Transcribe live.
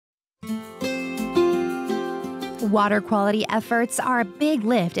Water quality efforts are a big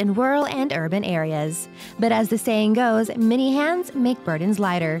lift in rural and urban areas. But as the saying goes, many hands make burdens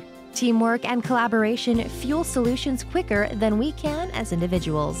lighter. Teamwork and collaboration fuel solutions quicker than we can as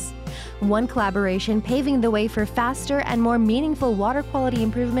individuals. One collaboration paving the way for faster and more meaningful water quality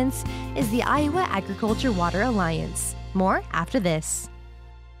improvements is the Iowa Agriculture Water Alliance. More after this.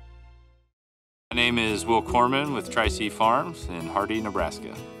 My name is Will Corman with Tri-C Farms in Hardy,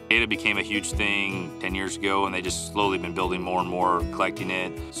 Nebraska. Data became a huge thing 10 years ago, and they just slowly been building more and more, collecting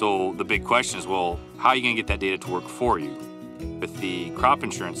it. So the big question is, well, how are you going to get that data to work for you? With the crop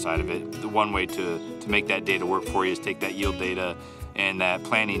insurance side of it, the one way to make that data work for you is take that yield data and that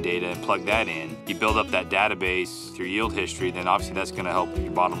planting data and plug that in. You build up that database through yield history, then obviously that's going to help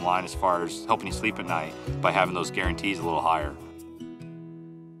your bottom line as far as helping you sleep at night by having those guarantees a little higher.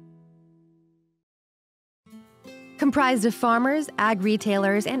 Comprised of farmers, ag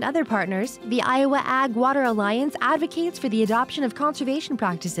retailers, and other partners, the Iowa Ag Water Alliance advocates for the adoption of conservation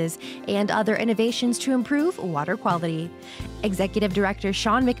practices and other innovations to improve water quality. Executive Director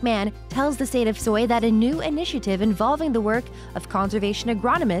Sean McMahon tells the State of Soy that a new initiative involving the work of conservation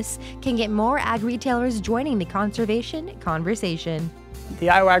agronomists can get more ag retailers joining the conservation conversation.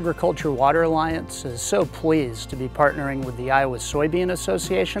 The Iowa Agriculture Water Alliance is so pleased to be partnering with the Iowa Soybean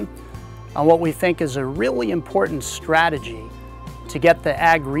Association on what we think is a really important strategy to get the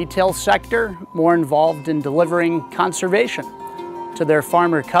ag retail sector more involved in delivering conservation to their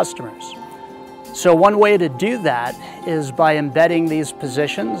farmer customers. So one way to do that is by embedding these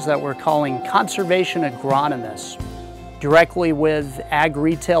positions that we're calling conservation agronomists directly with ag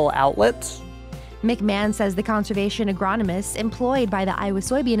retail outlets. McMahon says the conservation agronomists employed by the Iowa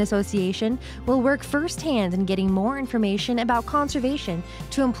Soybean Association will work firsthand in getting more information about conservation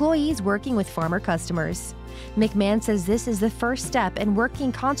to employees working with farmer customers. McMahon says this is the first step in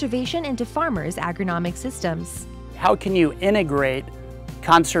working conservation into farmers' agronomic systems. How can you integrate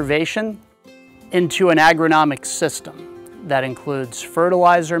conservation into an agronomic system that includes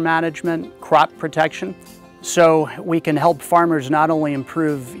fertilizer management, crop protection, so we can help farmers not only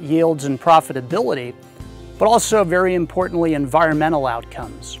improve yields and profitability, but also, very importantly, environmental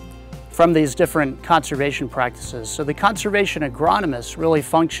outcomes from these different conservation practices. So the conservation agronomists really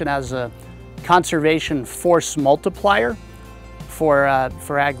function as a conservation force multiplier for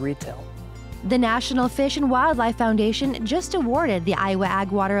ag retail. The National Fish and Wildlife Foundation just awarded the Iowa Ag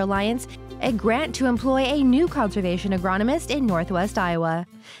Water Alliance a grant to employ a new conservation agronomist in Northwest Iowa.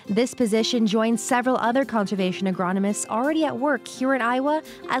 This position joins several other conservation agronomists already at work here in Iowa,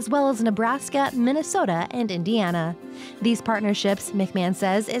 as well as Nebraska, Minnesota, and Indiana. These partnerships, McMahon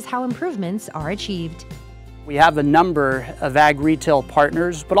says, is how improvements are achieved. We have a number of ag retail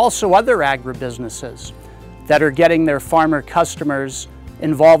partners, but also other agribusinesses that are getting their farmer customers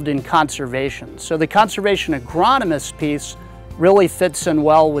involved in conservation. So the conservation agronomist piece really fits in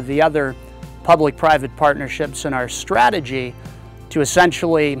well with the other public-private partnerships in our strategy to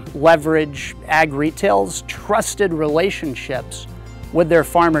essentially leverage ag retail's trusted relationships with their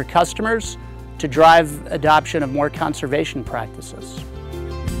farmer customers to drive adoption of more conservation practices.